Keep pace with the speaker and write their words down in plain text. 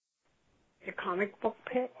The Comic Book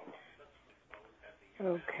Pit?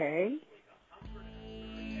 Okay.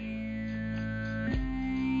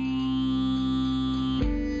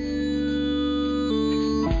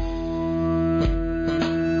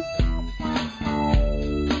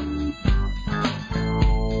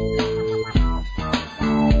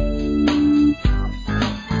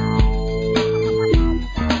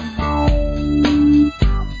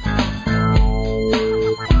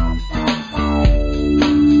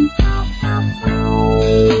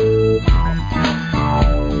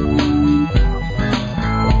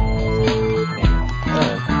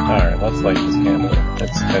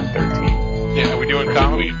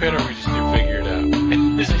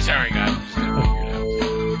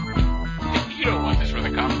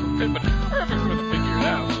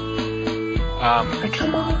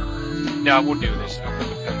 We'll do this. I'll put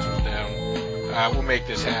the pencils down. We'll make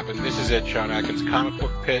this happen. This is it, Sean Atkins, Comic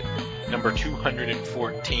Book Pit number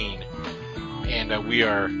 214. And we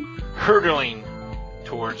are hurtling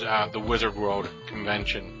towards the Wizard World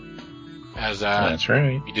Convention. As That's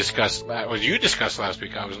right. you discussed last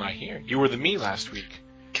week. I was not here. You were the me last week.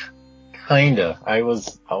 Kinda. I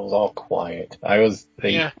was all quiet.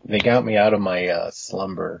 They got me out of my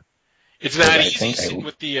slumber. It's not easy sitting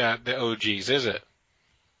with the OGs, is it?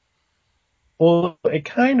 Well, it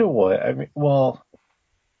kind of was. I mean,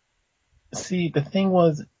 see, the thing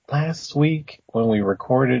was, last week when we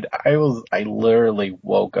recorded, I literally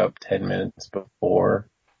woke up 10 minutes before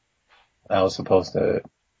I was supposed to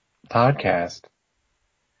podcast,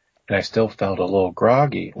 and I still felt a little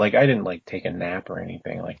groggy. Like, I didn't, take a nap or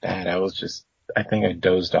anything like that. I think I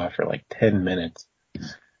dozed off for 10 minutes.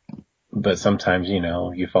 But sometimes,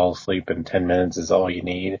 you fall asleep and 10 minutes is all you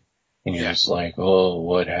need. And you're just like, oh,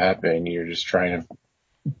 what happened? You're just trying to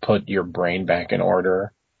put your brain back in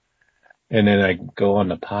order. And then I go on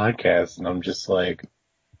the podcast and I'm just like,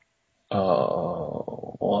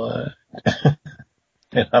 oh, what?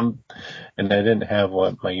 and I didn't have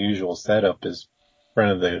what my usual setup is in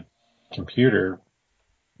front of the computer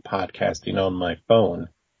podcasting on my phone.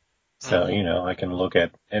 So, I can look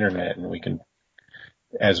at internet and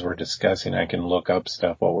as we're discussing, I can look up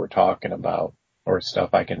stuff while we're talking about, or stuff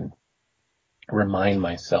I can remind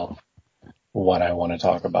myself what I want to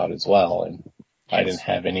talk about as well. And I didn't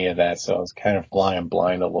have any of that, so I was kind of flying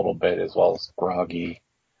blind a little bit as well as groggy.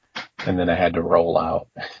 And then I had to roll out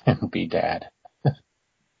and be dad.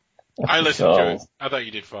 I listened to it. I thought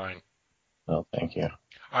you did fine. Oh, thank you.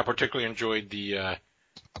 I particularly enjoyed the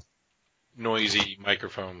noisy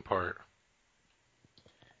microphone part.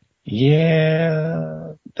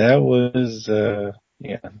 Yeah, that was the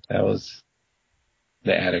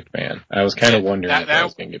Addict Man. I was kind of wondering if that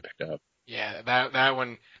was going to get picked up. Yeah,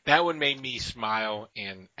 that one made me smile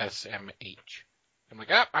in SMH. I'm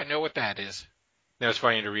like, I know what that is. That was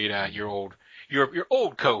funny to read your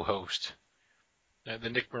old co-host, the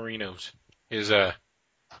Nick Marinos,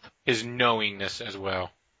 his knowingness as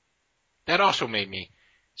well. That also made me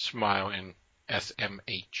smile in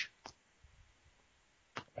SMH.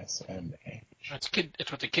 SMH.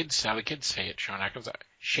 It's what the kids say. The kids say it, Sean Atkins.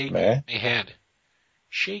 Shake my head.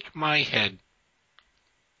 Shake my head.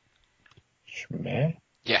 Shmeh?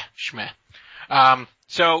 Yeah, shmeh.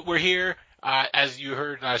 So we're here. As you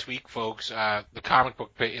heard last week, folks, the Comic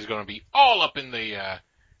Book Pit is going to be all up in the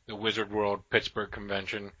Wizard World Pittsburgh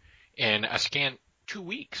Convention in a scant 2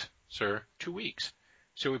 weeks, sir. 2 weeks.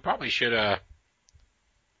 So we probably should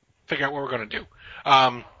figure out what we're going to do.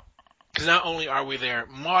 Because not only are we there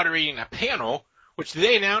moderating a panel, which did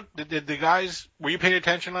they announce? Did the guys? Were you paying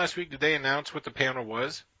attention last week? Did they announce what the panel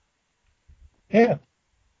was? Yeah.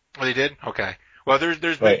 Oh, they did? Okay. Well,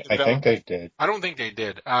 there's Wait, I think they did. I don't think they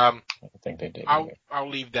did. I don't think they did. I'll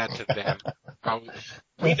leave that to them.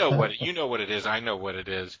 You know what it is. I know what it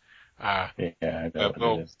is. Yeah, I know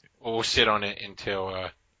what it is. We'll sit on it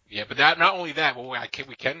until but that not only that, well,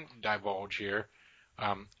 we can divulge here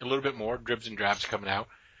a little bit more dribs and drabs coming out.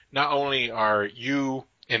 Not only are you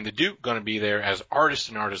and the Duke going to be there as artists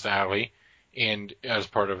in Artist Alley and as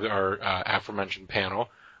part of our aforementioned panel,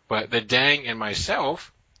 but the Dang and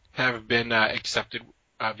myself have been accepted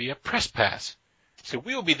via Press Pass. So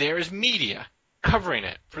we'll be there as media covering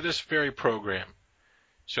it for this very program.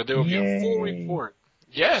 So there will be a full report.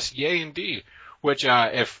 Yes, yay indeed. Which,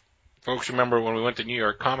 if folks remember when we went to New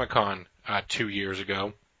York Comic Con 2 years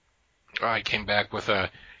ago, I came back with a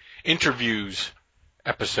interviews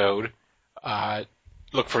episode.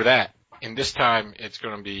 Look for that. And this time it's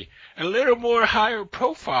going to be a little more higher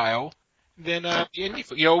profile than the indie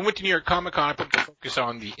folks. We went to New York Comic Con. I put the focus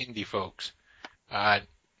on the indie folks.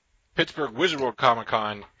 Pittsburgh Wizard World Comic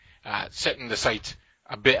Con setting the sights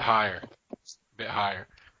a bit higher.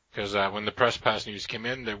 Because when the press pass news came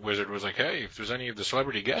in, the Wizard was like, hey, if there's any of the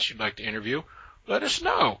celebrity guests you'd like to interview, let us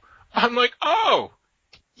know. I'm like, oh,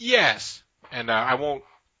 yes. And I won't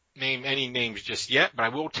name any names just yet, but I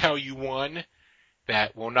will tell you one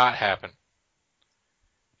that will not happen.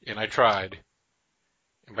 And I tried.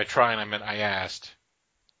 And by trying, I meant I asked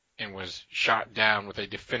and was shot down with a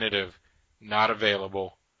definitive not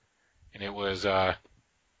available. And it was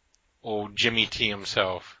old Jimmy T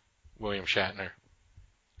himself, William Shatner.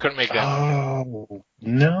 Couldn't make that one happen. Oh,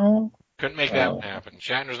 no? Couldn't make that one happen.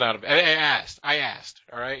 Shatner's not I asked.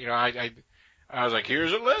 All right. I was like,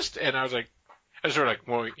 here's a list. And I was sort of like,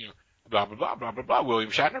 well, blah, blah, blah, blah, blah, blah, William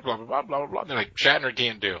Shatner, blah, blah, blah, blah, blah, blah. They're like, Shatner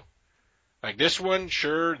can't do. Like, this one,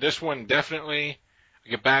 sure. This one, definitely. I'll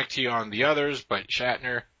get back to you on the others, but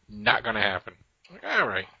Shatner, not going to happen. I'm like, all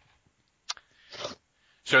right.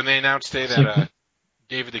 So they announced today that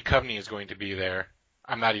David Duchovny is going to be there.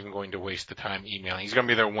 I'm not even going to waste the time emailing. He's going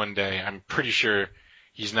to be there one day. I'm pretty sure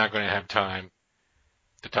he's not going to have time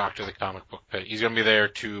to talk to the comic book pit. He's going to be there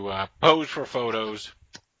to pose for photos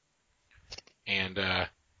and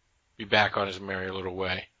be back on his merry little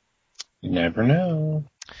way. You never know.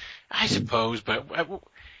 I suppose, but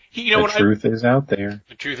the truth is out there.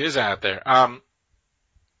 The truth is out there.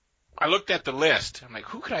 I looked at the list. I'm like,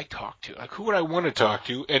 who could I talk to? Like, who would I want to talk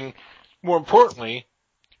to? And more importantly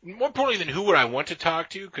than who would I want to talk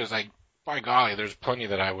to, because, like, by golly, there's plenty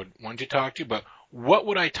that I would want to talk to, but what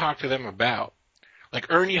would I talk to them about? Like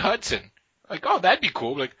Ernie Hudson. Like, oh, that'd be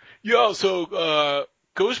cool. Like, yo, so,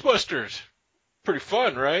 Ghostbusters. Pretty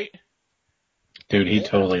fun, right? Dude, he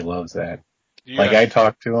totally loves that. I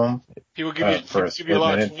talked to him. He will give you, for give you a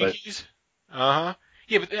lot of Twinkies. Uh-huh.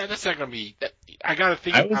 Yeah, but that's not gonna be, I gotta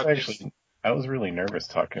think about this. I was really nervous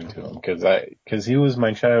talking to him, because he was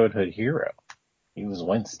my childhood hero. He was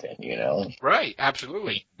Winston, Right,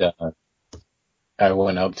 absolutely. I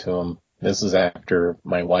went up to him. This is after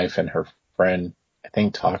my wife and her friend, I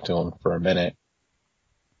think, talked to him for a minute.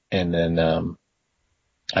 And then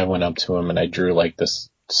I went up to him and I drew like this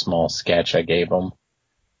small sketch I gave him.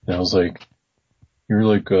 And I was like, you're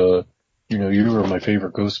like, you were my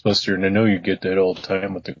favorite Ghostbuster, and I know you get that all the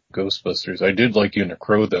time with the Ghostbusters. I did like you in The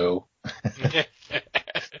Crow, though.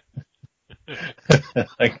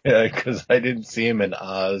 Because I didn't see him in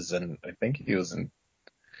Oz, and I think he was in,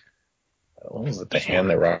 what was it, The Hand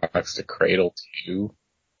That Rocks the Cradle, too?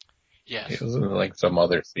 Yes. He was in, like, some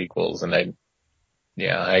other sequels, and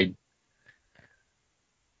I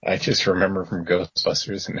just remember from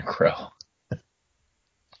Ghostbusters and The Crow.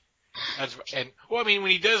 When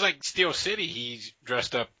he does, like, Steel City, he's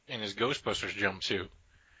dressed up in his Ghostbusters jumpsuit.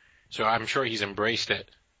 So I'm sure he's embraced it.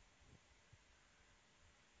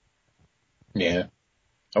 Yeah.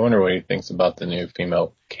 I wonder what he thinks about the new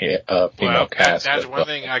female cast. That's one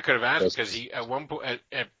thing I could have asked, because he, at one point,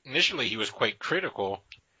 initially he was quite critical,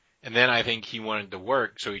 and then I think he wanted to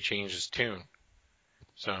work, so he changed his tune.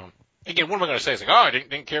 So, again, what am I going to say? It's like, oh, I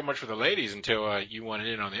didn't care much for the ladies until you wanted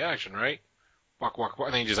in on the action, right? Walk, walk, walk.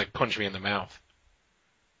 And then he just, like, punched me in the mouth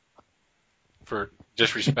for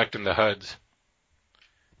disrespecting the HUDs.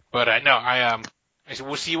 But I said,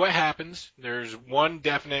 we'll see what happens. There's one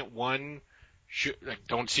definite,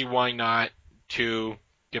 don't see why not. 2,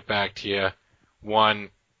 get back to you. 1,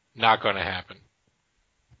 not going to happen.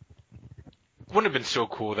 Wouldn't have been so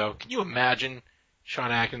cool, though. Can you imagine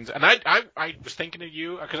Sean Atkins? And I was thinking of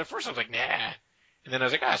you, because at first I was like, nah. And then I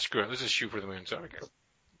was like, screw it. Let's just shoot for the moon. So I go,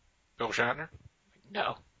 Bill Shatner?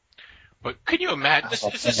 No. But can you imagine?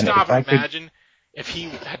 Just stop and imagine if he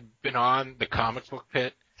had been on the comic book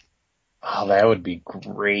pit. Oh, that would be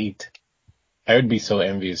great. I would be so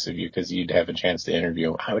envious of you because you'd have a chance to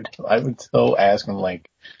interview him. I would so ask him, like,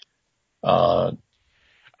 instead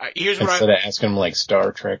of asking him like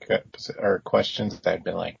Star Trek or questions, I'd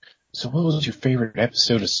been like, so what was your favorite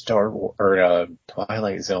episode of Star Wars or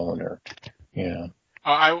Twilight Zone, or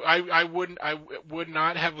I would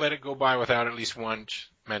not have let it go by without at least once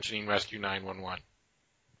mentioning Rescue 911.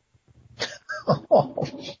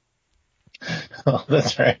 Oh,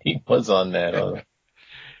 that's right. He was on that.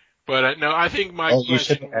 But no, I think my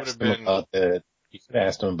question would have been. You should have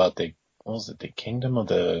asked him about what was it, the Kingdom of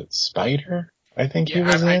the Spider? I think he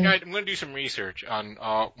was in. I'm going to do some research on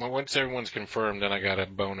once everyone's confirmed. Then I got to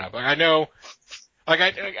bone up. Like, I know. When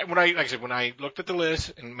I looked at the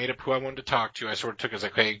list and made up who I wanted to talk to, I sort of took it as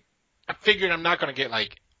like, hey, I figured I'm not going to get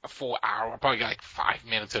like a full hour. I'll probably get like 5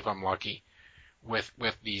 minutes if I'm lucky with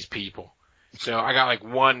these people. So I got like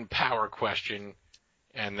one power question,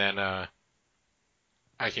 and then I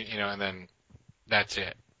can, and then that's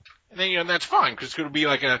it. And then that's fine, because it's going to be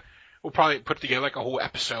like a we'll probably put together like a whole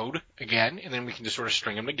episode again, and then we can just sort of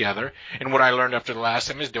string them together. And what I learned after the last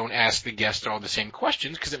time is don't ask the guests all the same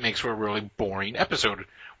questions because it makes for a really boring episode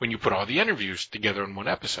when you put all the interviews together in one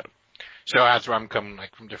episode. So that's why I'm coming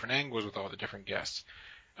like from different angles with all the different guests,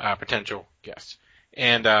 potential guests.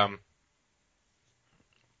 And no,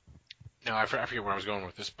 I forget where I was going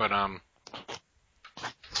with this, but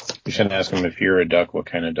You shouldn't ask them, if you're a duck, what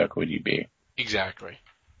kind of duck would you be? exactly.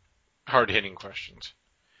 Hard-hitting questions.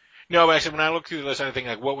 No, but I said when I look through the list, I think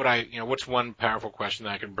like, what would I, what's one powerful question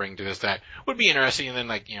that I could bring to this that would be interesting, and then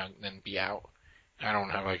like, then be out. I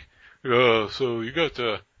don't have like, oh, so you got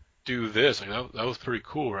to do this. Like that was pretty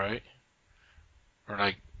cool, right? Or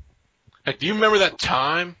like, do you remember that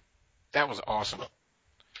time? That was awesome.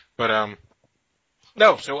 But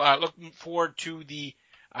no. So looking forward to the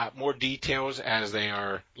more details as they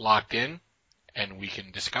are locked in, and we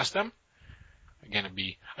can discuss them. Again, it'd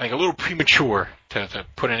be, I think, a little premature to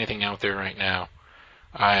put anything out there right now.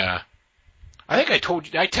 I think I told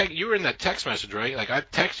you, you were in that text message, right? Like, I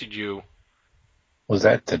texted you. Was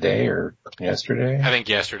that today or yesterday? I think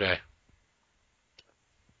yesterday.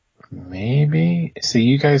 Maybe. See,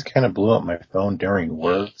 you guys kind of blew up my phone during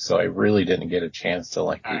work, so I really didn't get a chance to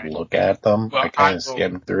look at them. Well, I kind of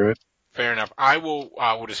skimmed through it. Fair enough.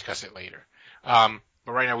 We'll discuss it later. But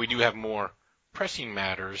right now we do have more pressing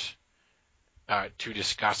matters to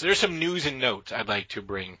discuss. There's some news and notes I'd like to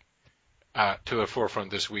bring to the forefront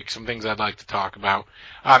this week. Some things I'd like to talk about.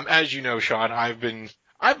 As you know, Sean, I've been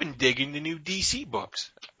digging the new DC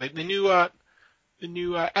books, like the new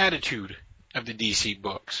attitude of the DC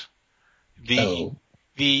books.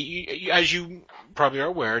 As you probably are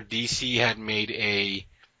aware, DC had made a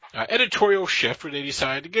editorial shift where they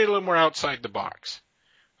decided to get a little more outside the box.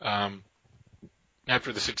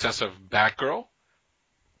 After the success of Batgirl,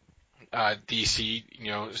 DC,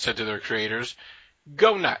 said to their creators,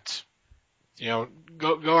 go nuts.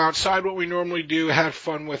 Go outside what we normally do, have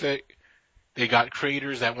fun with it. They got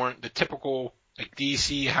creators that weren't the typical like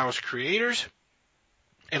DC house creators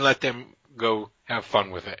and let them go have fun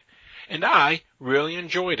with it. And I really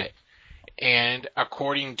enjoyed it. And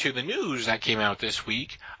according to the news that came out this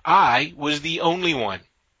week, I was the only one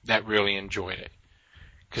that really enjoyed it.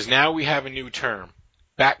 Because now we have a new term,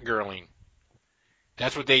 Batgirling.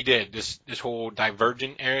 That's what they did. This whole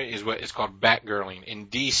Divergent era is what is called Batgirling. In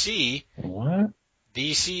DC, what?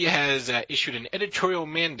 DC has issued an editorial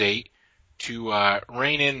mandate to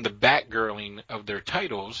rein in the Batgirling of their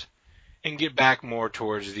titles and get back more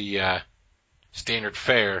towards the standard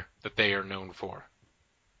fare that they are known for.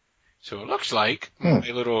 So it looks like my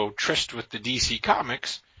little tryst with the DC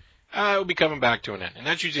Comics will be coming back to an end. And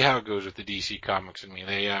that's usually how it goes with the DC Comics and me.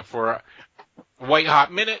 They, for a white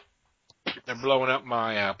hot minute, they're blowing up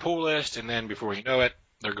my pull list, and then before you know it,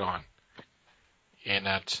 they're gone. And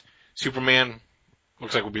that's Superman.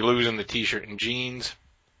 Looks like we'll be losing the t-shirt and jeans.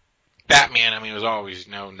 Batman, it was always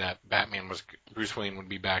known that Bruce Wayne would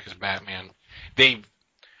be back as Batman.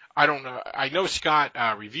 I don't know, I know Scott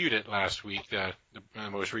reviewed it last week, the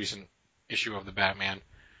most recent issue of the Batman,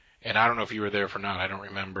 and I don't know if you were there for not, I don't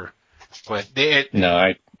remember. But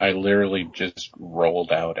No, I literally just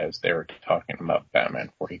rolled out as they were talking about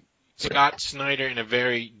Batman 40. Scott Snyder, in a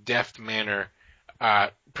very deft manner,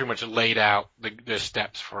 pretty much laid out the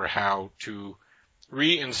steps for how to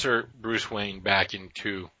reinsert Bruce Wayne back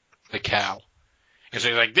into the Cal. And so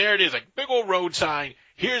he's like, there it is, like big old road sign.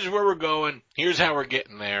 Here's where we're going. Here's how we're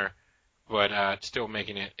getting there. But still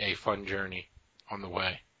making it a fun journey on the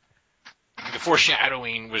way. The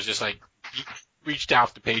foreshadowing was just like, you reached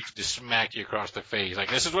out the page to smack you across the face. Like,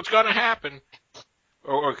 this is what's going to happen.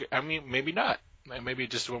 Or, maybe not. Maybe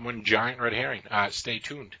just one giant red herring. Stay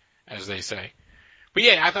tuned, as they say. But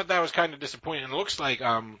yeah, I thought that was kind of disappointing. And it looks like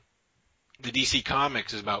the DC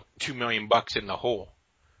Comics is about $2 million in the hole.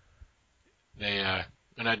 They're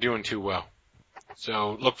not doing too well.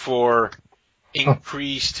 So look for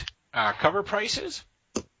increased cover prices,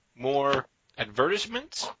 more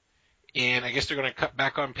advertisements, and I guess they're going to cut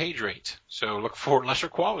back on page rates. So look for lesser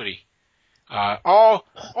quality. All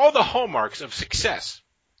the hallmarks of success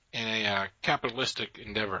in a capitalistic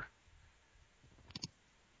endeavor.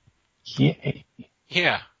 Yay.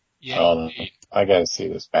 Yeah. I gotta see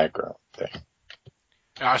this Batgirl thing.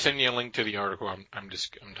 I'll send you a link to the article I'm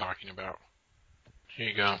talking about. Here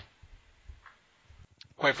you go.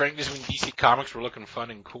 Quite frankly, when DC Comics were looking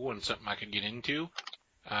fun and cool and something I could get into,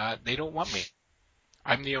 they don't want me.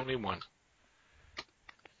 I'm the only one.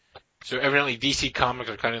 So evidently DC Comics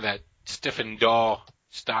are kind of that stiff and dull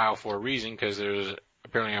style for a reason, because there's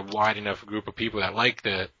apparently a wide enough group of people that like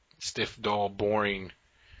the stiff, dull, boring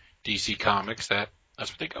DC Comics that's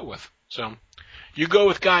what they go with. So, You go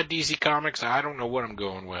with God, DC Comics. I don't know what I'm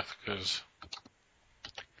going with, because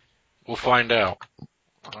we'll find out.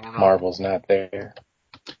 I don't know. Marvel's not there.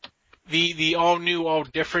 The all new, all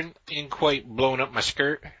different ain't quite blown up my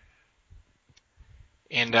skirt.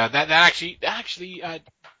 And that actually,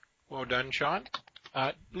 well done, Sean.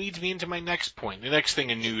 Leads me into my next point. The next thing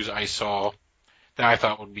in news I saw that I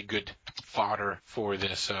thought would be good fodder for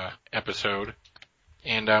this episode.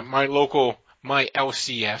 And my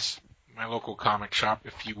LCS, my local comic shop,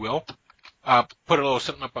 if you will, put a little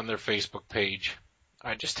something up on their Facebook page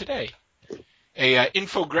just today. A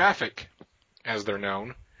infographic, as they're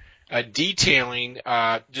known, detailing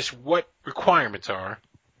just what requirements are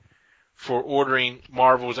for ordering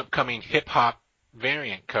Marvel's upcoming hip-hop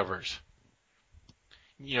variant covers.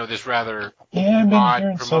 You know, this rather Yeah, I've been odd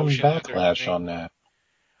hearing some promotion that they're backlash doing. on that.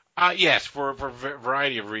 Yes, for a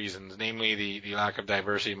variety of reasons, namely the lack of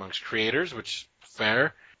diversity amongst creators, which is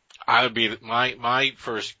fair. I would be my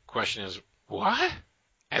first question is what?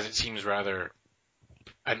 As it seems rather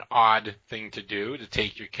an odd thing to do, to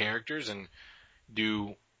take your characters and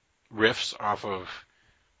do riffs off of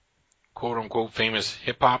quote unquote famous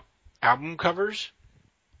hip hop album covers.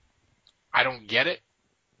 I don't get it.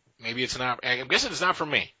 Maybe it's not. I'm guessing it's not for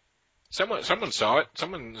me. Someone saw it.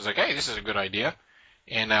 Someone was like, "Hey, this is a good idea,"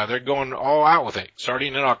 and they're going all out with it,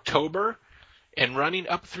 starting in October and running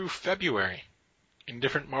up through February in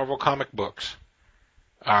different Marvel comic books.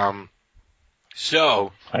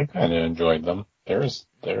 So I kind of enjoyed them. There's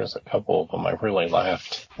a couple of them I really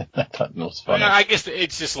laughed. I thought it was funny. I guess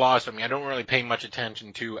it's just lost on me. I don't really pay much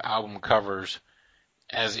attention to album covers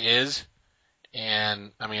as is.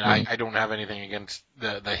 And I mean, I don't have anything against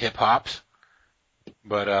the hip hops,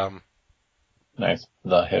 but Nice.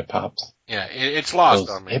 The hip hops. yeah, it's lost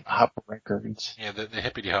Those on me. hip hop records. Yeah, the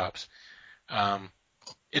hippity hops.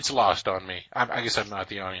 It's lost on me. I guess I'm not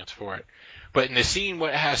the audience for it. But in the scene,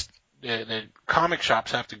 what the comic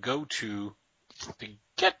shops have to go to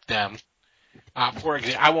get them. For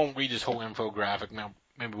example, I won't read this whole infographic now.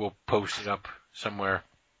 Maybe we'll post it up somewhere.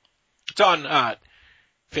 It's on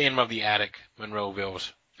Phantom of the Attic,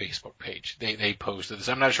 Monroeville's Facebook page. They posted this.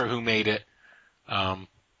 I'm not sure who made it,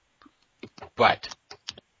 but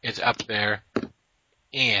it's up there.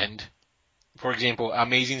 And, for example,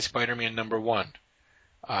 Amazing Spider-Man #1.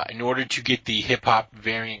 In order to get the hip-hop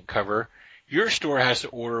variant cover, your store has to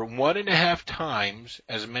order 1.5 times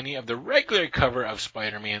as many of the regular cover of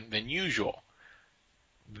Spider-Man than usual.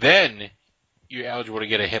 Then you're eligible to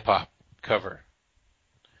get a hip-hop cover.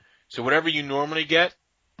 So whatever you normally get,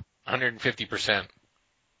 150%.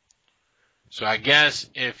 So I guess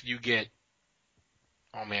if you get,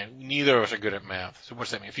 oh man, neither of us are good at math. So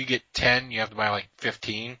what's that mean? If you get 10, you have to buy like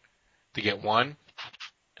 15 to get one.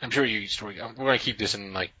 I'm sure we're going to keep this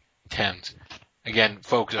in like tens. Again,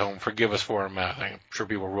 folks at home, forgive us for our math. I'm sure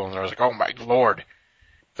people were rolling their eyes like, oh my lord.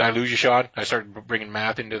 Did I lose you, Sean? I started bringing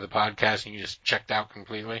math into the podcast and you just checked out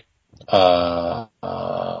completely? Yeah.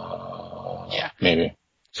 Maybe.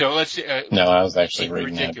 So let's no, I was actually seems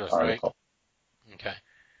reading ridiculous, that article. Right? Okay.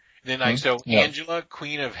 Then Yeah. Angela,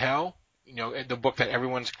 Queen of Hell, you know, the book that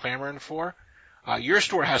everyone's clamoring for, your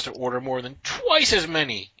store has to order more than twice as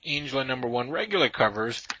many Angela #1 regular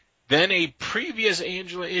covers than a previous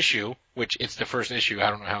Angela issue, which it's the first issue. I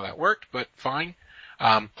don't know how that worked, but fine.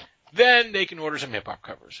 Then they can order some hip hop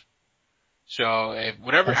covers. So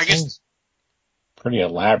whatever, I guess. Pretty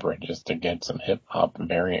elaborate just to get some hip hop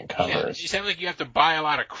variant covers. Yeah, you sound like you have to buy a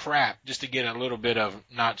lot of crap just to get a little bit of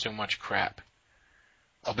not so much crap.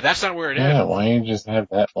 Oh, but that's not where it is. Yeah, why don't you just have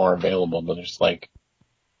that more available? But it's like,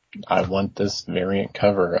 I want this variant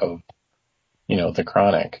cover of, you know, the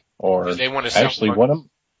Chronic. Or they want to sell actually, one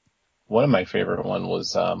of my favorite one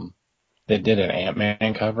was they did an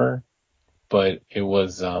Ant-Man cover, but it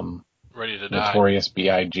was Ready to Notorious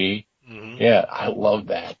B.I.G. Mm-hmm. Yeah, I love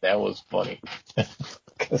that. That was funny.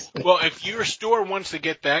 Well, if your store wants to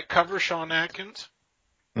get that cover, Sean Atkins,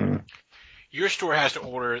 your store has to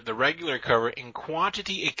order the regular cover in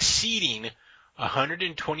quantity exceeding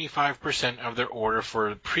 125% of their order for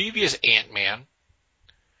the previous Ant-Man.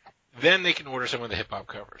 Then they can order some of the hip-hop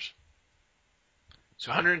covers. So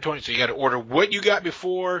 120. So you got to order what you got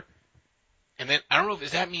before, and then I don't know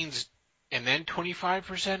if that means, and then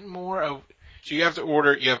 25% more of. So you have to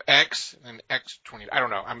order. You have X and X20. I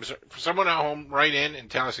don't know. For someone at home, write in and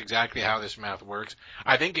tell us exactly how this math works.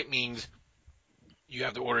 I think it means you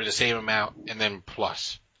have to order the same amount and then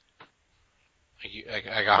plus. Like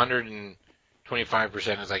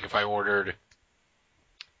 125% is like if I ordered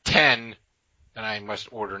 10, then I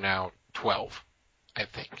must order now 12, I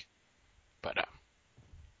think. But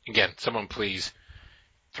again, someone please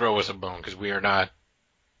throw us a bone because we are not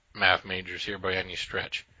math majors here by any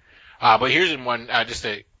stretch. But here's one,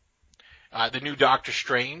 the new Doctor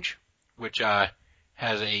Strange, which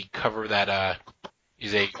has a cover that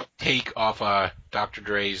is a take off Dr.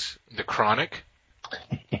 Dre's The Chronic,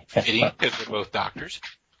 fitting because they're both doctors.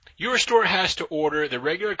 Your store has to order the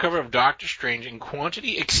regular cover of Doctor Strange in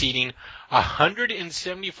quantity exceeding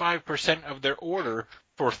 175% of their order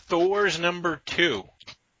for Thor's #2.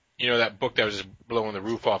 You know that book that was just blowing the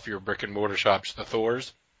roof off your brick and mortar shops, the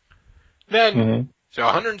Thors? Then, So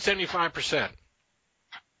 175%.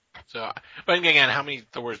 So, but again, how many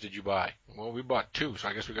Thors did you buy? Well, we bought 2, so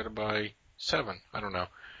I guess we got to buy 7. I don't know.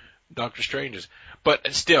 Doctor Strange's.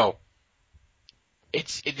 But still,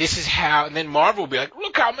 this is how, and then Marvel will be like,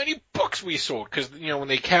 look how many books we sold. Because, when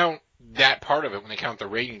they count that part of it, when they count the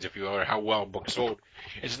ratings, if you will, or how well books sold,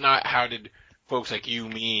 it's not how did folks like you,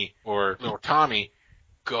 me, or little Tommy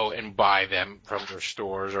go and buy them from their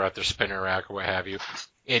stores or at their spinner rack or what have you.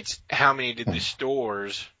 It's how many did the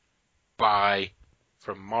stores buy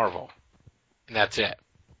from Marvel. And that's it.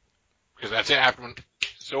 Because that's it after when it's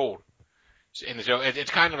sold. And so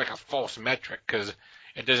it's kind of like a false metric because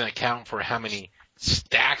it doesn't account for how many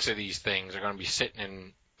stacks of these things are going to be sitting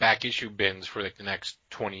in back issue bins for like the next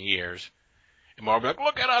 20 years. And Marvel will be like,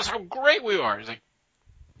 look at us, how great we are. It's like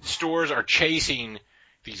stores are chasing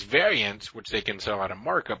these variants, which they can sell at a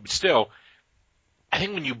markup. But still, I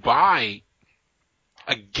think when you buy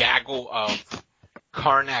a gaggle of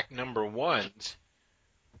Karnak #1s,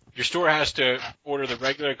 your store has to order the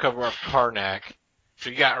regular cover of Karnak.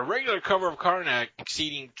 So you got a regular cover of Karnak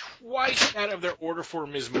exceeding twice that of their order for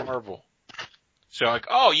Ms. Marvel. So like,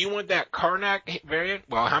 oh, you want that Karnak variant?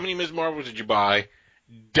 Well, how many Ms. Marvels did you buy?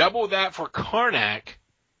 Double that for Karnak,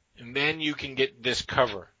 and then you can get this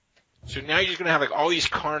cover. So now you're going to have like all these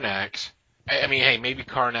Karnaks. I mean, hey, maybe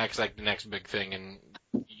Karnak's like the next big thing, and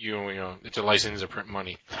you know, it's a license to print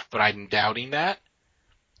money. But I'm doubting that.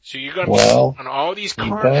 So you're going to be on all these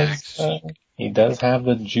Karnaks. He does have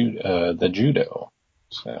the judo.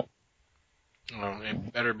 So. Well,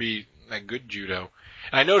 it better be that good judo.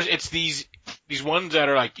 And I notice it's these ones that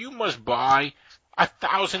are like, you must buy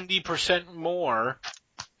 1,000% more,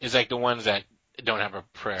 is like the ones that don't have a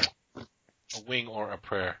prayer. A wing or a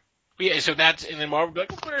prayer. But yeah, so that's, and then Marvel will be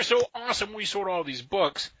like, oh, we're so awesome, we sold all these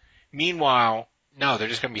books. Meanwhile, no, they're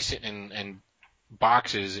just going to be sitting in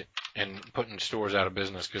boxes and putting stores out of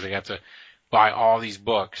business because they have to buy all these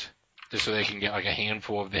books just so they can get like a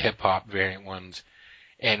handful of the hip-hop variant ones.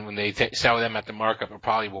 And when they sell them at the markup, it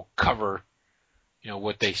probably will cover,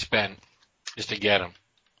 what they spent just to get them.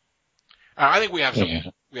 I think we have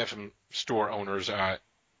some store owners out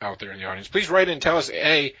there in the audience. Please write in and tell us,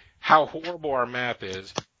 A, how horrible our math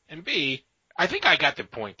is, and B, I think I got the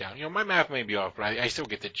point down. My math may be off, but I still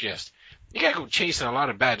get the gist. You gotta go chasing a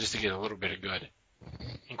lot of bad just to get a little bit of good.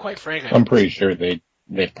 And quite frankly, I'm pretty sure they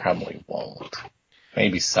probably won't.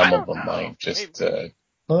 Maybe some of them might just.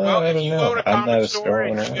 Well, I if don't you know. own a I'm not comic a store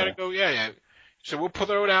and owner. you gotta go, yeah. So we'll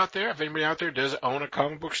throw it out there. If anybody out there does own a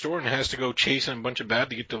comic book store and has to go chasing a bunch of bad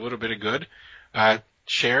to get a little bit of good,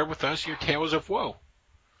 share with us your tales of woe.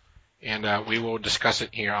 And we will discuss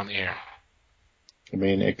it here on the air. I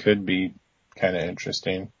mean, it could be kind of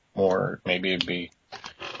interesting. Or maybe it'd be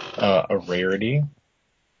a rarity,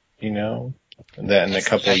 that in a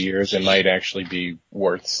couple of years it might actually be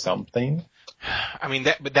worth something. I mean,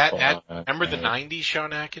 remember the 90s,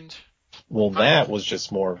 Sean Atkins? Well, that was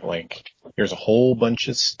just more of like, here's a whole bunch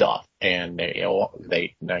of stuff, and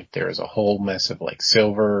there's a whole mess of like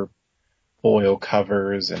silver foil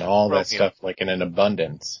covers and all that stuff, like in an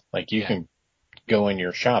abundance. Like you can go in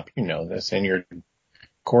your shop, this, in your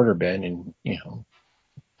quarter bin and,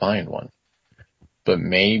 find one. But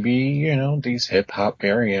maybe, these hip hop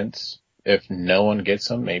variants, if no one gets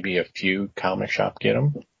them, maybe a few comic shop get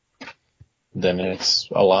them, then it's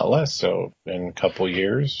a lot less. So in a couple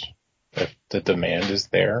years, if the demand is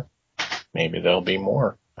there, maybe there'll be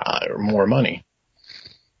more money.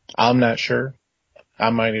 I'm not sure. I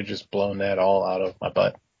might have just blown that all out of my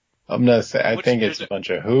butt. I'm not saying, I think it's a bunch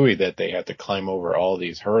of hooey that they have to climb over all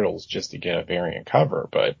these hurdles just to get a variant cover,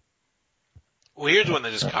 but. Well, here's one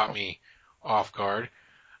that just caught me off guard.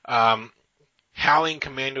 Howling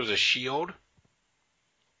Commandos of S.H.I.E.L.D.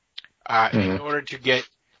 In order to get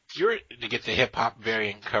the hip hop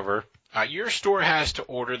variant cover, your store has to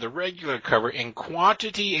order the regular cover in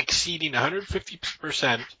quantity exceeding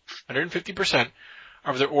 150%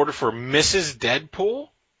 of their order for Mrs. Deadpool.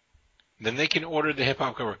 Then they can order the hip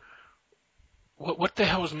hop cover. What the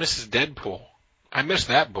hell is Mrs. Deadpool? I missed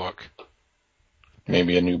that book.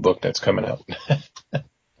 Maybe a new book that's coming out.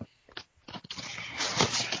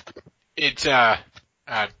 It's I'm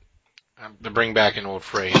to bring back an old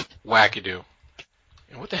phrase, wackadoo.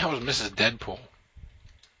 And what the hell is Mrs. Deadpool?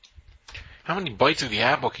 How many bites of the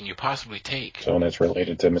apple can you possibly take? So that's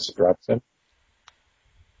related to Mrs. Robinson?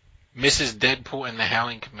 Mrs. Deadpool and the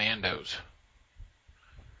Howling Commandos.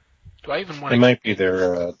 Do I even want to... It might be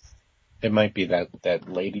their, it might be that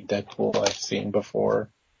lady Deadpool I've seen before.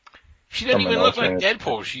 She doesn't even look like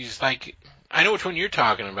Deadpool. She's like... I know which one you're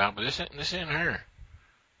talking about, but this isn't her.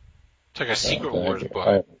 It's like a Secret Wars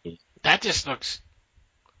book. That just looks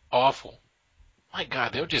awful. My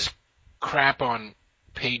God, they'll just crap on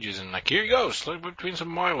pages and like, here you go, slip between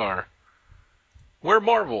some Mylar. We're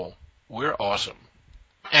Marvel. We're awesome.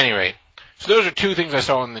 Anyway, so those are two things I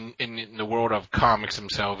saw in the world of comics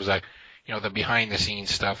themselves, like, you know, the behind the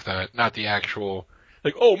scenes stuff, not the actual,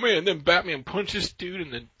 like, oh man, then Batman punched this dude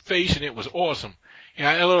in the face and it was awesome.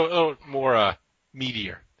 Yeah, a little more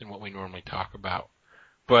meatier than what we normally talk about.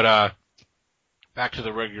 But back to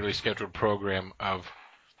the regularly scheduled program of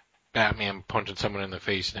Batman punching someone in the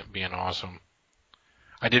face and it being awesome.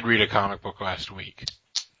 I did read a comic book last week.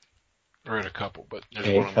 I read a couple, but there's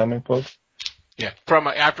one. A comic book? Yeah,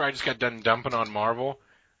 after I just got done dumping on Marvel,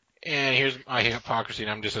 and here's my hypocrisy,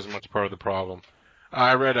 and I'm just as much part of the problem.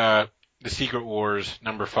 I read The Secret Wars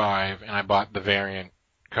 #5, and I bought the variant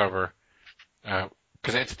cover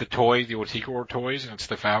because it's the toy, the old Secret War toys, and it's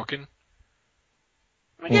the Falcon.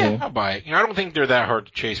 Like, yeah, I'll buy it. You know, I don't think they're that hard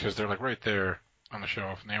to chase because they're like right there on the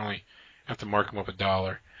shelf, and they only have to mark them up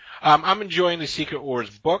 $1. I'm enjoying the Secret Wars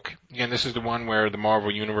book. Again, this is the one where the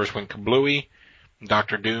Marvel Universe went kablooey.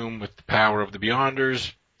 Dr. Doom, with the power of the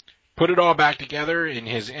Beyonders, put it all back together in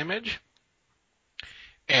his image.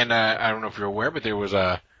 And I don't know if you're aware, but there was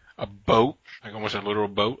a boat, like almost a literal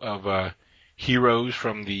boat of heroes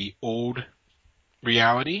from the old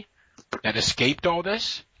reality that escaped all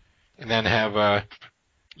this and then have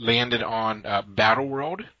landed on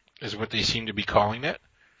Battleworld, is what they seem to be calling it,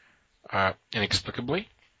 inexplicably.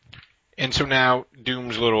 And so now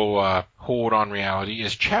Doom's little hold on reality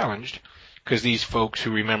is challenged because these folks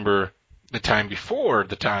who remember the time before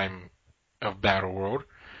the time of Battleworld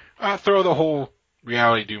throw the whole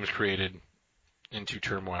reality Doom's created into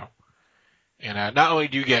turmoil. And not only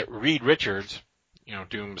do you get Reed Richards, you know,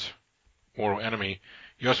 Doom's mortal enemy,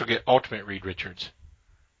 you also get Ultimate Reed Richards,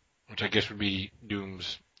 which I guess would be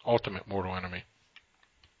Doom's ultimate mortal enemy.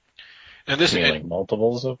 And this is like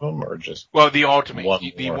multiples of them, or just the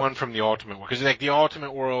ultimate, the one from the Ultimate World, because like the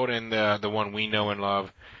Ultimate World and the one we know and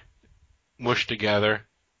love mushed together,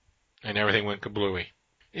 and everything went kablooey.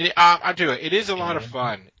 I'll do it. It is a lot of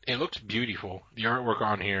fun. It looks beautiful. The artwork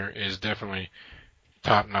on here is definitely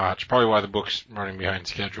top notch. Probably why the book's running behind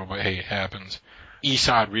schedule, but hey, it happens.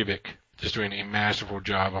 Esad Ribic just doing a masterful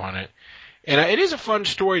job on it. And it is a fun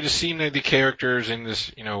story to see the characters in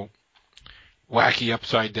this, you know, wacky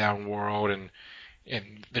upside down world and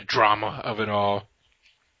the drama of it all,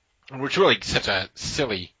 which really such a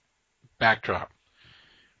silly backdrop.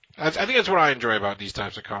 I think that's what I enjoy about these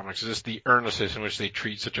types of comics, is just the earnestness in which they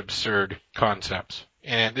treat such absurd concepts.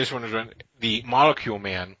 And this one is the Molecule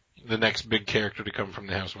Man, the next big character to come from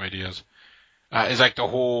the House of Ideas, is like the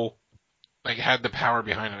whole, like had the power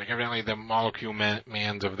behind it. Like evidently the Molecule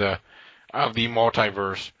Mans of the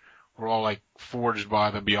multiverse were all like forged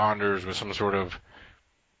by the Beyonders with some sort of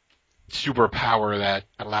superpower that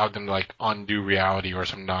allowed them to like undo reality or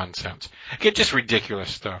some nonsense. Get just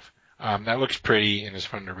ridiculous stuff. That looks pretty and is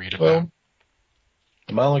fun to read about. Well,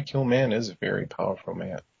 the Molecule Man is a very powerful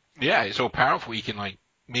man. Yeah, he's so powerful he can like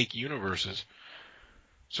make universes.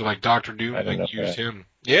 So like Dr. Doom like used him.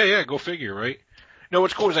 Yeah, go figure, right? No,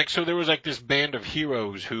 what's cool is like so there was like this band of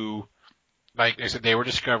heroes who, like I said, they were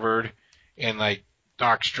discovered, and like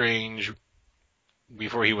Doc Strange,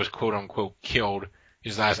 before he was quote unquote killed,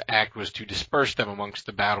 his last act was to disperse them amongst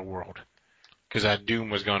the battle world, because that Doom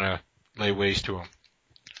was gonna lay waste to him.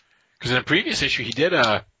 Because in a previous issue,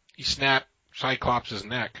 he snapped Cyclops'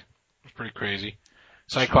 neck. It was pretty crazy.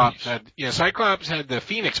 Cyclops had the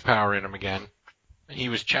Phoenix power in him again. And he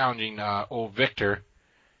was challenging old Victor,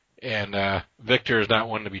 and Victor is not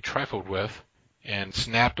one to be trifled with, and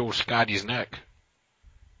snapped old Scotty's neck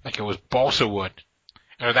like it was balsa wood.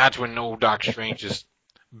 And that's when old Doc Strange just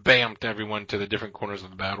bammed everyone to the different corners of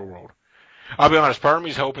the battle world. I'll be honest, part of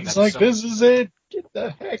me's hoping He's like, this is it. Get the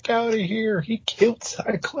heck out of here. He killed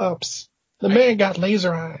Cyclops. The man got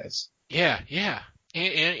laser eyes. Yeah.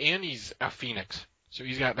 And he's a phoenix. So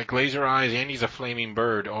he's got like laser eyes and he's a flaming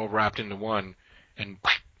bird all wrapped into one. And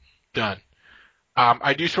done.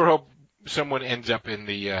 I do sort of hope someone ends up in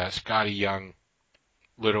the Scotty Young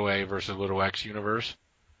little A versus little X universe.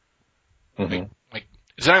 Mm-hmm. Like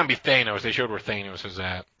it's not gonna be Thanos. They showed where Thanos is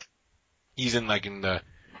at. He's in the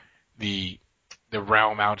the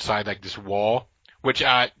realm outside, like this wall, which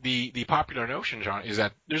the popular notion, John, is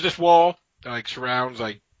that there's this wall that like surrounds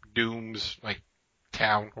like Doom's like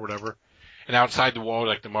town or whatever, and outside the wall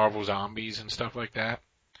like the Marvel zombies and stuff like that.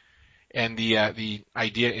 And the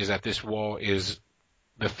idea is that this wall is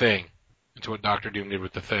the Thing. It's what Doctor Doom did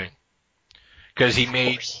with the Thing, because he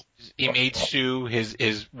made Sue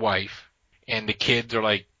his wife, and the kids are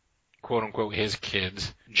like quote unquote his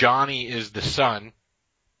kids. Johnny is the son,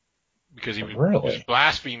 because he was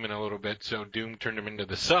blaspheming a little bit, so Doom turned him into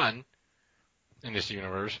the son in this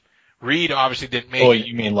universe. Reed obviously didn't make it. Oh,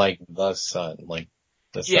 you mean like the sun, like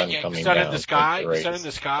the sun coming the sun down? In the sky. Like the sun in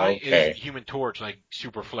the sky is Human Torch, like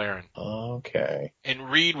super flaring. Okay. And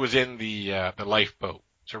Reed was in the lifeboat,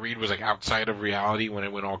 so Reed was like outside of reality when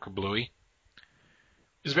it went all kablooey.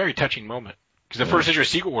 It was a very touching moment. Because the first issue of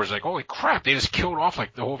Secret Wars is like, holy crap, they just killed off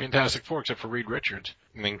like the whole Fantastic Four except for Reed Richards.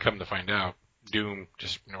 And then come to find out, Doom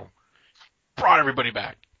just, brought everybody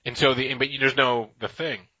back. And so but there's the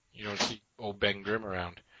Thing. You don't see old Ben Grimm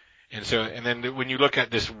around. And then when you look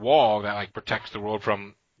at this wall that like protects the world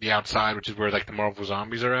from the outside, which is where like the Marvel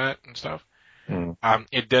zombies are at and stuff,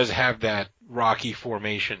 it does have that rocky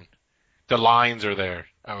formation. The lines are there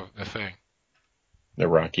of the Thing. The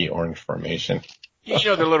Rocky Orange Formation.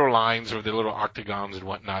 The little lines or the little octagons and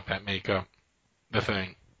whatnot that make up the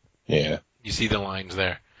Thing. Yeah. You see the lines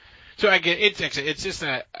there. So I get it's just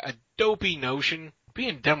a dopey notion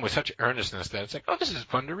being done with such earnestness that it's like, oh, this is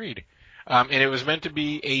fun to read. And it was meant to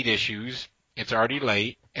be 8 issues. It's already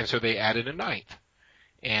late, and so they added a 9th.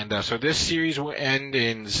 And so this series will end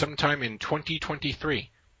in sometime in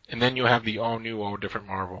 2023, and then you'll have the all new, all different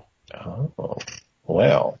Marvel. Oh,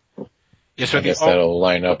 well. Yeah, so I guess that'll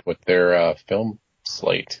line up with their film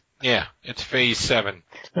slate. Yeah, it's Phase 7.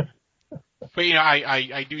 But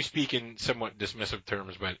I do speak in somewhat dismissive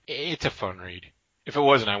terms, but it's a fun read. If it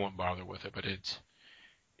wasn't, I wouldn't bother with it. But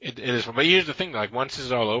it is fun. But here's the thing: like once this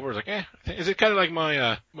is all over, it's like, is it kind of like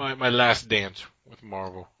my last dance with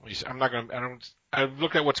Marvel? I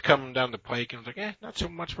looked at what's coming down the pike, and I was like, not so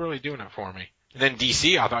much really doing it for me. And then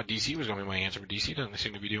DC, I thought DC was going to be my answer, but DC doesn't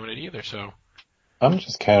seem to be doing it either. So I'm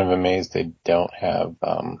just kind of amazed they don't have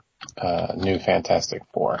new Fantastic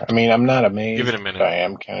Four. I mean, I'm not amazed. Give it a minute. But I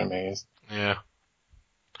am kind of amazed. Yeah.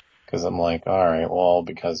 Because I'm like, all right, well,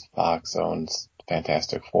 because Fox owns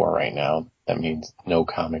Fantastic Four right now, that means no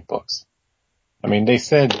comic books. I mean, they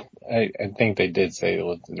said, I think they did say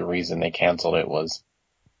the reason they canceled it was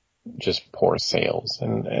just poor sales.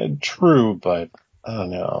 And true, but I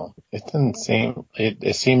don't know. It didn't seem,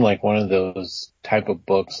 it seemed like one of those type of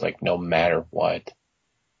books, like no matter what,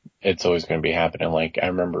 it's always going to be happening. Like I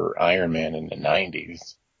remember Iron Man in the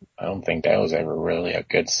 90s. I don't think that was ever really a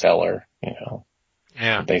good seller,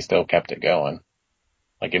 Yeah. But they still kept it going.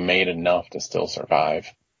 Like it made enough to still survive.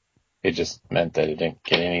 It just meant that it didn't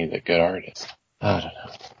get any of the good artists. I don't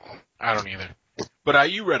know. I don't either.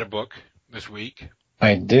 But you read a book this week.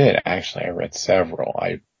 I did, actually. I read several.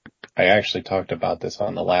 I actually talked about this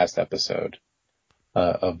on the last episode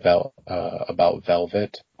about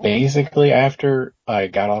Velvet. Basically, after I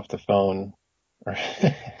got off the phone, or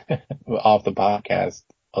off the podcast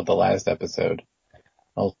of the last episode,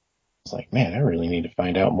 I was like, man, I really need to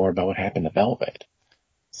find out more about what happened to Velvet.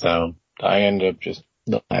 So I ended up just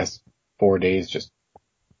the last 4 days just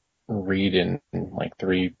reading like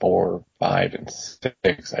 3, 4, 5, and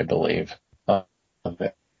 6, I believe, of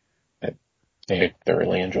it. I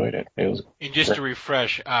thoroughly enjoyed it. It was. And just to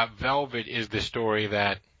refresh, Velvet is the story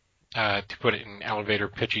that, to put it in elevator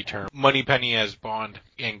pitchy term, Moneypenny as Bond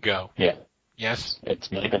and Go. Yeah. Yes? It's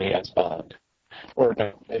Moneypenny as Bond. Or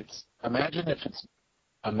no, imagine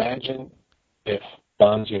if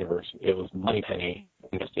Bond's universe, it was Moneypenny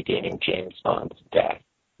investigating James Bond's death.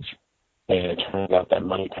 And it turns out that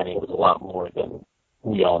Moneypenny was a lot more than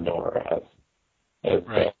we all know her as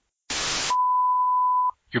right.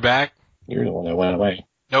 You're back? You're the one that went away.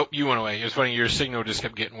 Nope, you went away. It was funny, your signal just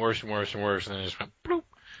kept getting worse and worse and worse, and then it just went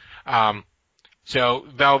bloop. So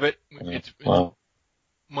Velvet, it's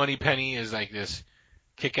Moneypenny is like this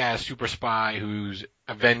kick-ass super spy who's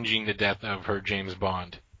avenging the death of her James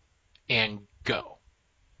Bond. And Go.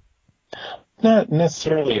 Not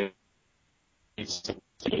necessarily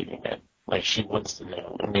investigating it. Like, she wants to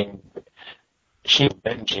know. I mean, she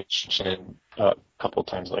mentioned a couple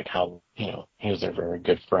times, like, how, he was a very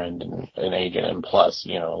good friend and an agent, and plus, a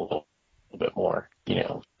little bit more,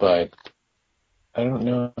 But I don't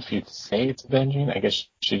know if you'd say it's avenging. I guess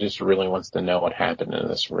she just really wants to know what happened to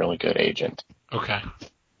this really good agent. Okay.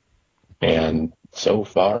 And so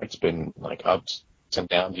far, it's been, like, ups and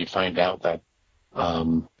downs. You find out that,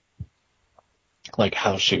 like,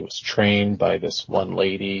 how she was trained by this one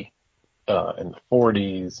lady in the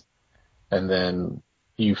 40s, and then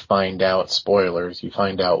you find out, spoilers, you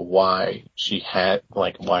find out why she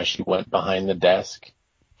went behind the desk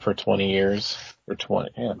for 20 years,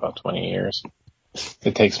 about 20 years.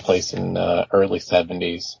 It takes place in early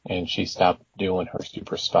 70s, and she stopped doing her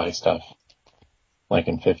super spy stuff like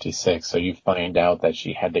in 56. So you find out that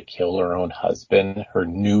she had to kill her own husband, her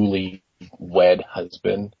newly wed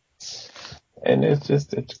husband. And it's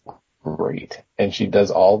great. And she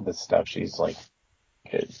does all this stuff. She's like,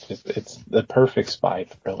 it's the perfect spy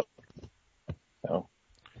thriller. So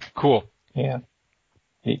cool. Yeah.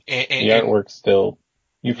 The And artwork's still,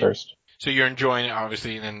 you first. So you're enjoying it,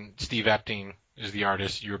 obviously, and then Steve Epting is the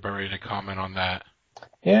artist. You were about ready to comment on that.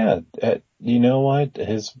 Yeah. You know what?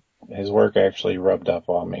 His work actually rubbed up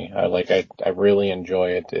on me. I really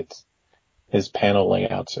enjoy it. It's his panel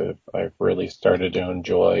layouts I've really started to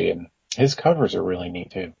enjoy, and his covers are really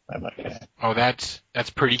neat too, I might add. Oh, that's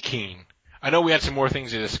pretty keen. I know we had some more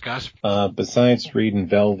things to discuss. Besides reading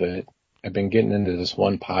Velvet, I've been getting into this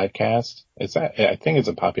one podcast. I think it's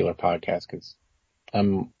a popular podcast because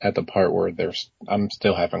I'm at the part where I'm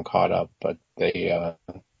still haven't caught up, but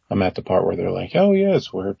I'm at the part where they're like, oh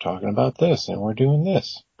yes, we're talking about this and we're doing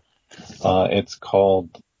this. It's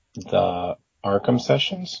called the Arkham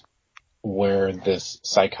Sessions, where this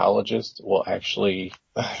psychologist will actually,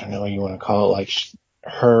 I don't know what you want to call it, like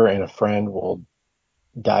her and a friend will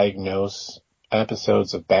diagnose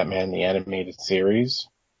episodes of Batman the Animated Series.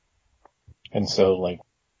 And so like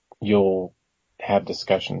you'll have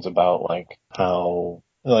discussions about how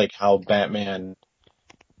Batman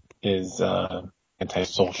is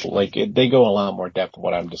antisocial. They go a lot more depth than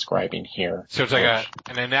what I'm describing here. So it's like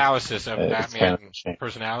an analysis of Batman's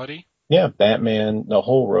personality? Yeah, Batman, the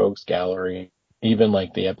whole rogues gallery, even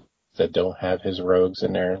like the episodes that don't have his rogues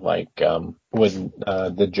in there, like when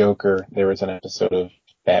the Joker, there was an episode of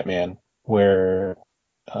Batman where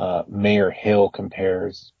Mayor Hill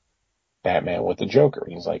compares Batman with the Joker.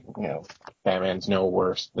 He's like, Batman's no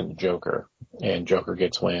worse than the Joker, and Joker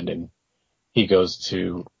gets wind and he goes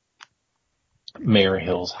to Mayor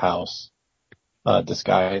Hill's house,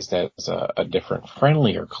 disguised as a different,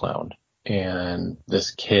 friendlier clown. And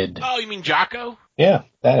this kid. Oh, you mean Jocko? Yeah,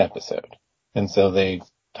 that episode. And so they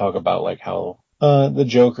talk about like how the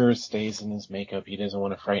Joker stays in his makeup. He doesn't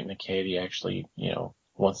want to frighten the kid. He actually,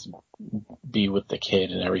 wants to be with the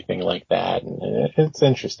kid and everything like that. And it's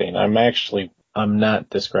interesting. I'm not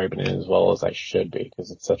describing it as well as I should be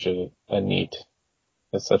because it's such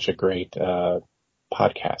it's such a great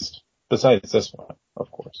podcast. Besides this one,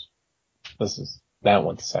 of course. That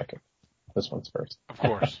one's second. This one's first. Of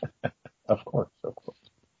course. Of course.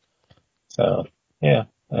 So, yeah.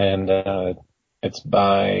 And it's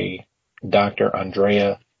by Dr.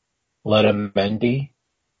 Andrea Letamendi,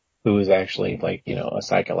 who is actually a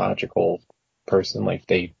psychological person.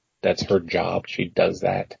 That's her job. She does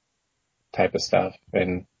that type of stuff.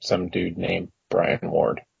 And some dude named Brian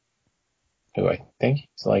Ward, who I think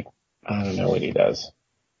he's I don't know what he does.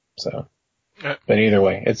 So, but either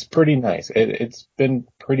way, it's pretty nice. It's been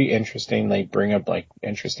pretty interesting. They bring up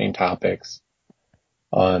interesting topics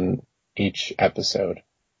on each episode,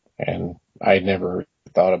 and I never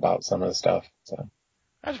thought about some of the stuff. So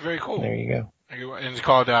that's very cool. There you go. And it's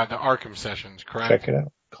called the Arkham Sessions, correct? Check it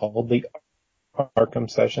out. Called the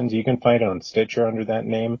Arkham Sessions. You can find it on Stitcher under that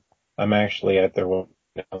name. I'm actually at their website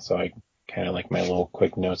now, so I kind of like my little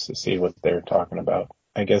quick notes to see what they're talking about.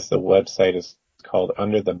 I guess the website is called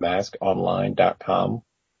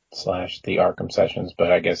underthemaskonline.com/the Arkham Sessions,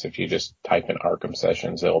 but I guess if you just type in Arkham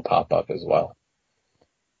Sessions, it'll pop up as well.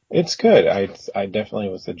 It's good. I definitely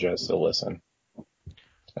would suggest to listen.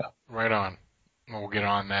 So. Right on. We'll get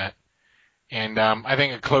on that. And I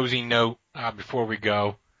think a closing note before we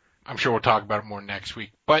go, I'm sure we'll talk about it more next week,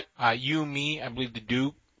 but you, me, I believe the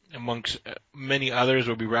Duke, amongst many others,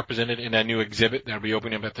 will be represented in a new exhibit that will be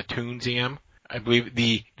opening up at the Toonseum. I believe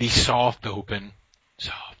the soft open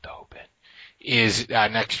is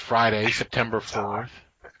next Friday, September 4th.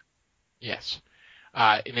 Yes.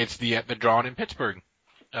 And it's the Drawn in Pittsburgh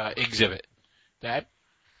exhibit. That,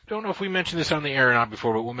 don't know if we mentioned this on the air or not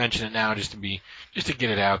before, but we'll mention it now just to get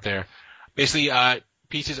it out there. Basically,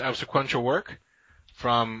 pieces of sequential work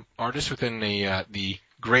from artists within the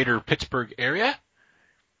greater Pittsburgh area.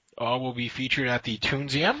 All will be featured at the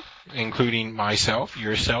Toonseum, including myself,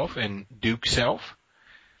 yourself, and Duke Self.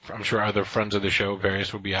 I'm sure other friends of the show,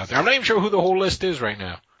 various, will be out there. I'm not even sure who the whole list is right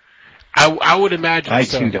now. I would imagine. I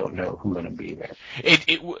too don't know who's going to be there.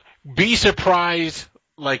 Be surprised,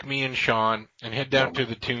 like me and Sean, and head down to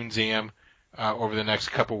the Toonseum over the next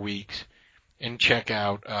couple weeks and check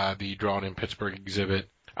out the Drawn in Pittsburgh exhibit.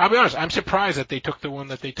 I'll be honest, I'm surprised that they took the one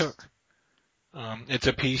that they took. It's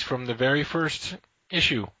a piece from the very first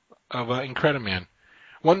issue of Incrediman.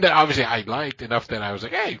 One that obviously I liked enough that I was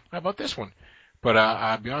like, hey, how about this one? But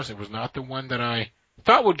I'll be honest, it was not the one that I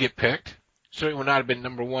thought would get picked. Certainly would not have been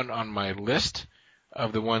number one on my list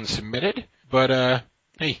of the ones submitted. But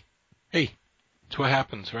hey, it's what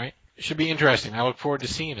happens, right? It should be interesting. I look forward to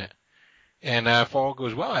seeing it. And if all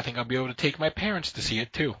goes well, I think I'll be able to take my parents to see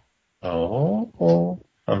it too. Oh,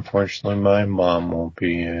 unfortunately, my mom won't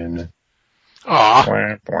be in. Aw,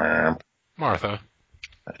 Wham, wham. Martha.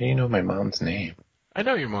 How do you know my mom's name? I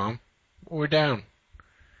know your mom. We're down.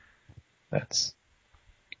 That's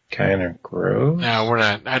kind of gross. No, we're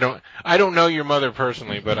not. I don't know your mother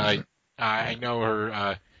personally, but I know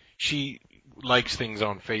her. She likes things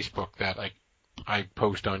on Facebook that I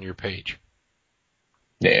post on your page.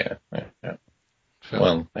 Yeah. So,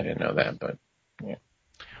 Well, I didn't know that, but yeah.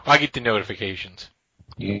 I get the notifications.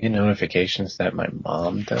 You get notifications that my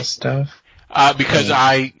mom does stuff? Because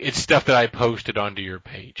it's stuff that I posted onto your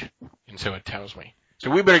page, and so it tells me.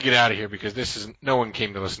 So we better get out of here because no one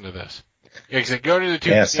came to listen to this. Go to the two.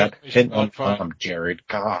 Yeah, stop hitting on Mom, Jared.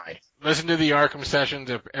 God. Listen to the Arkham sessions.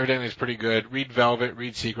 Everything is pretty good. Read Velvet.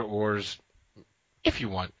 Read Secret Wars, if you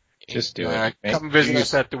want. Just do it. Come visit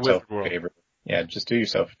us at the Wizard World. Yeah, just do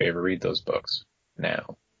yourself a favor. Read those books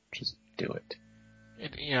now. Just do it.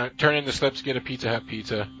 Turn in the slips. Get a Pizza Hut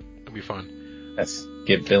pizza. It'll be fun.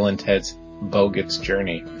 Get Bill and Ted's Bogus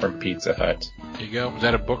Journey from Pizza Hut. There you go. Was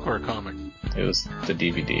that a book or a comic? It was the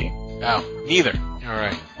DVD. Oh, neither. All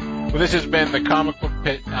right. Well, this has been the Comic Book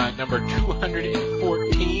Pit number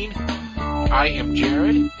 214. I am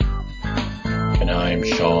Jared. And I'm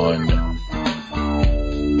Sean.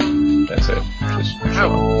 That's it. Just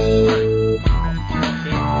Sean. All right.